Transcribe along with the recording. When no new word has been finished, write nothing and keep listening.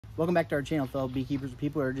Welcome back to our channel, fellow beekeepers.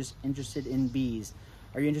 People are just interested in bees.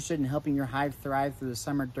 Are you interested in helping your hive thrive through the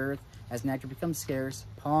summer dearth as nectar becomes scarce,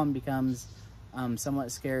 pollen becomes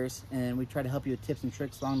somewhat scarce, and we try to help you with tips and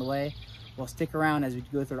tricks along the way? Well, stick around as we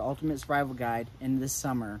go through the ultimate survival guide in this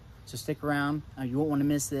summer. So stick around. You won't want to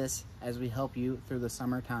miss this as we help you through the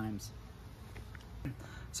summer times.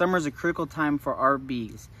 Summer is a critical time for our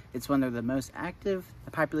bees. It's when they're the most active,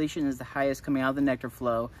 the population is the highest coming out of the nectar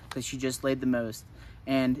flow because she just laid the most,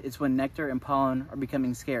 and it's when nectar and pollen are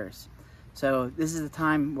becoming scarce. So this is the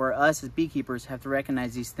time where us as beekeepers have to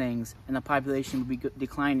recognize these things, and the population will be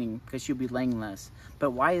declining because she'll be laying less.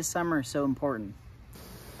 But why is summer so important?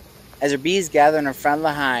 As our bees gather in the front of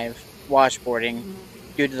the hive, washboarding,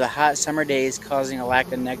 due to the hot summer days causing a lack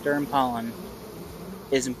of nectar and pollen,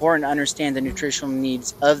 it is important to understand the nutritional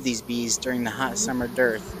needs of these bees during the hot summer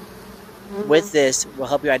dearth. With this, we'll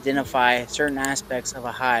help you identify certain aspects of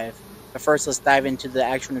a hive. But first, let's dive into the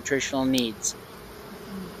actual nutritional needs.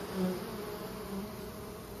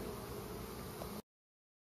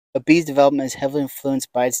 A bee's development is heavily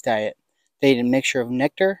influenced by its diet. They eat a mixture of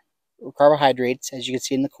nectar or carbohydrates, as you can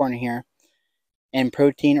see in the corner here, and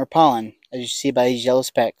protein or pollen, as you see by these yellow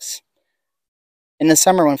specks. In the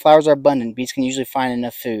summer, when flowers are abundant, bees can usually find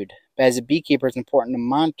enough food. But as a beekeeper, it's important to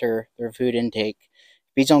monitor their food intake.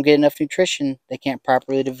 If bees don't get enough nutrition, they can't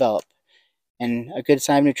properly develop. And a good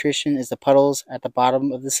sign of nutrition is the puddles at the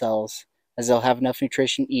bottom of the cells, as they'll have enough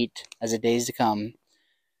nutrition to eat as the days to come.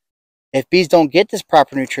 If bees don't get this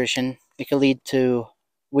proper nutrition, it can lead to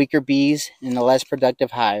weaker bees and a less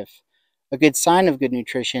productive hive. A good sign of good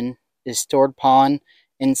nutrition is stored pollen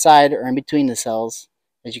inside or in between the cells,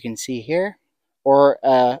 as you can see here, or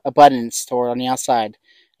abundance stored on the outside,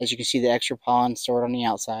 as you can see the extra pollen stored on the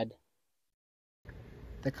outside.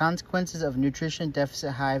 The consequences of nutrition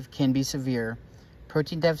deficit hive can be severe.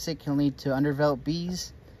 Protein deficit can lead to underdeveloped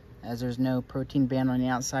bees, as there's no protein band on the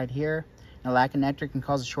outside here. And a lack of nectar can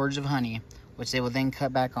cause a shortage of honey, which they will then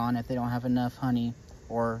cut back on if they don't have enough honey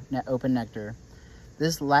or open nectar.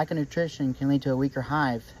 This lack of nutrition can lead to a weaker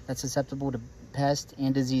hive that's susceptible to pests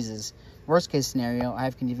and diseases. Worst case scenario, a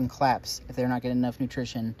hive can even collapse if they're not getting enough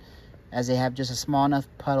nutrition, as they have just a small enough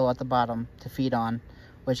puddle at the bottom to feed on,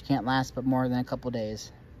 which can't last but more than a couple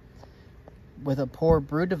days. With a poor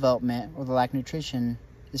brood development or the lack of nutrition,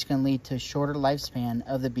 this can lead to a shorter lifespan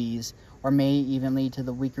of the bees, or may even lead to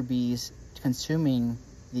the weaker bees consuming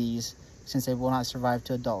these, since they will not survive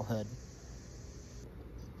to adulthood.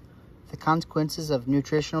 The consequences of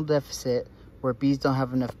nutritional deficit, where bees don't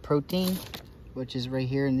have enough protein, which is right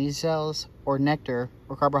here in these cells, or nectar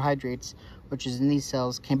or carbohydrates, which is in these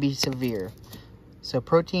cells, can be severe. So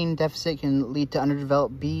protein deficit can lead to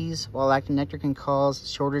underdeveloped bees, while lack of nectar can cause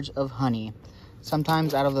shortage of honey.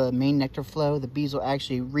 Sometimes out of the main nectar flow, the bees will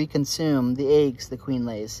actually reconsume the eggs the queen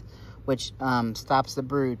lays, which stops the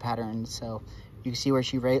brood pattern. So you can see where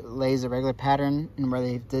she lays a regular pattern and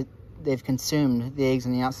where they've consumed the eggs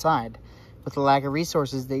on the outside. With the lack of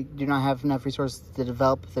resources, they do not have enough resources to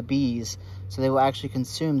develop the bees, so they will actually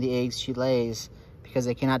consume the eggs she lays because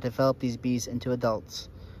they cannot develop these bees into adults.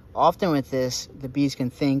 Often with this, the bees can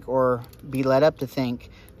think, or be led up to think,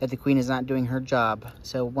 that the queen is not doing her job.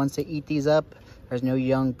 So once they eat these up, there's no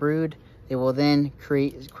young brood, they will then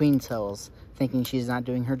create queen cells, thinking she's not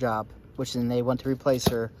doing her job, which then they want to replace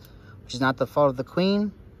her, which is not the fault of the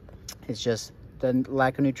queen, it's just the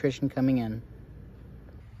lack of nutrition coming in.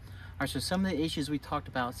 All right, so some of the issues we talked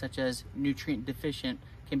about, such as nutrient deficient,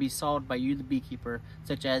 can be solved by you, the beekeeper,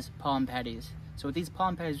 such as pollen patties. So with these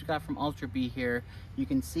pollen patties we got from Ultra Bee here, you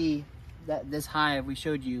can see that this hive we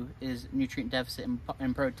showed you is nutrient deficit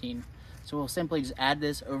in protein. So we'll simply just add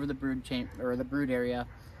this over the brood chain or the brood area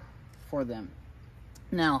for them.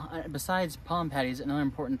 Now, besides pollen patties, another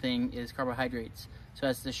important thing is carbohydrates. So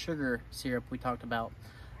that's the sugar syrup we talked about.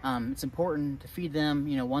 It's important to feed them,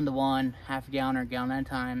 1-to-1, half a gallon or a gallon at a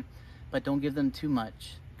time, but don't give them too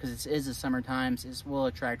much, because it is the summer times, it will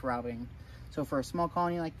attract robbing. So for a small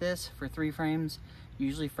colony like this, for 3 frames,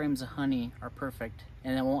 usually frames of honey are perfect,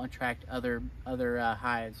 and it won't attract other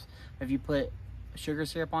hives. If you put sugar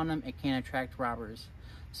syrup on them, it can attract robbers.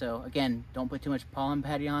 So again, don't put too much pollen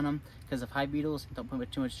patty on them because of hive beetles. Don't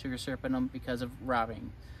put too much sugar syrup in them because of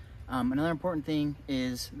robbing. Another important thing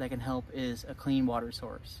that can help is a clean water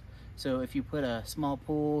source. So if you put a small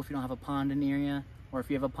pool, if you don't have a pond in the area, or if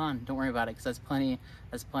you have a pond, don't worry about it, because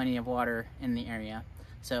that's plenty of water in the area.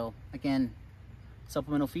 So again,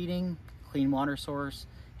 supplemental feeding, clean water source,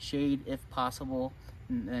 shade if possible,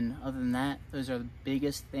 and other than that, those are the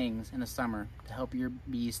biggest things in the summer to help your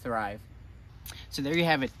bees thrive. So there you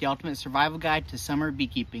have it, the ultimate survival guide to summer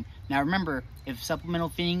beekeeping. Now remember, if supplemental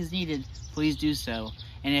feeding is needed, please do so.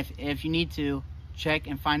 And if you need to, check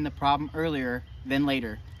and find the problem earlier than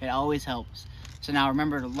later. It always helps. So now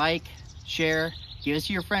remember to like, share, give us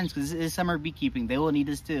to your friends, because this is summer beekeeping. They will need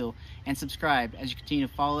this too. And subscribe as you continue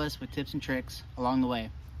to follow us with tips and tricks along the way.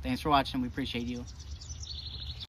 Thanks for watching. We appreciate you.